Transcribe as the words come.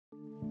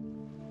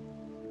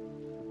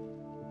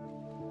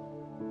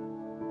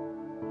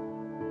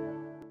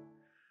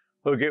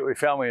Hello, Gateway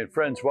family and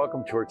friends.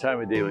 Welcome to our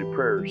time of daily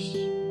prayers.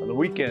 On the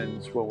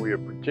weekends, when we are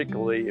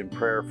particularly in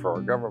prayer for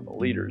our government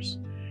leaders,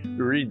 we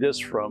read this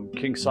from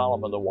King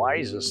Solomon, the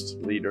wisest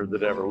leader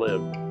that ever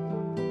lived.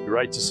 He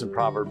writes this in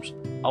Proverbs,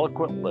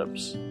 "Eloquent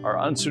lips are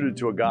unsuited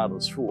to a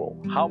godless fool.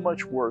 How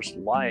much worse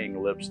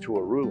lying lips to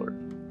a ruler?"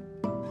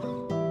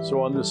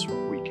 So on this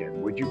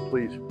weekend, would you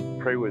please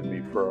pray with me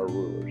for our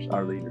rulers,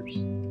 our leaders?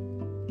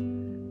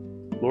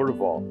 Lord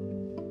of all,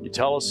 you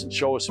tell us and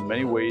show us in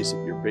many ways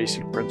that your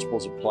basic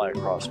principles apply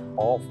across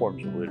all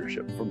forms of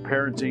leadership, from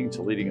parenting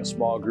to leading a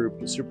small group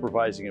to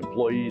supervising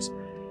employees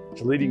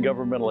to leading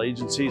governmental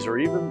agencies or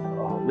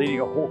even leading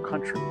a whole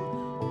country.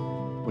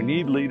 We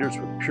need leaders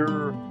with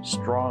pure,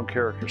 strong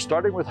character,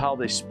 starting with how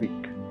they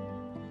speak.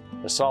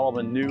 As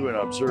Solomon knew and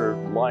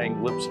observed,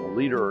 lying lips of a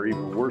leader are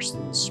even worse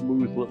than the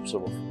smooth lips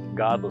of a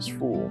godless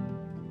fool.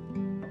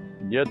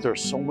 And yet there are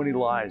so many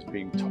lies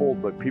being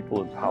told by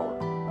people in power.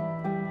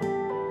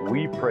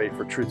 We pray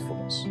for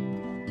truthfulness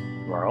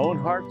from our own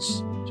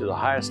hearts to the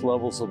highest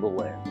levels of the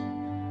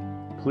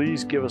land.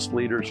 Please give us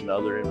leaders and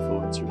other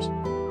influencers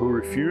who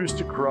refuse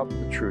to corrupt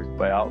the truth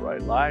by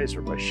outright lies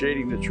or by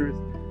shading the truth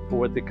for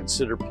what they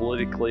consider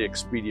politically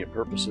expedient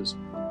purposes.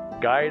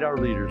 Guide our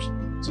leaders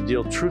to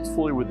deal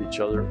truthfully with each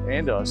other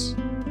and us,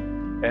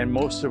 and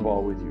most of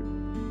all with you,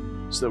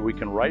 so that we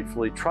can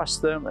rightfully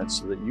trust them and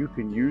so that you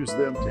can use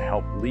them to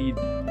help lead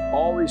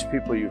all these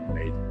people you've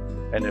made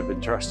and have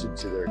entrusted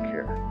to their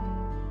care.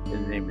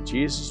 In the name of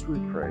Jesus we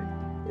pray,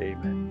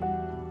 amen.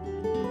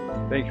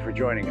 Thank you for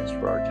joining us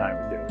for our time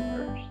of daily prayer.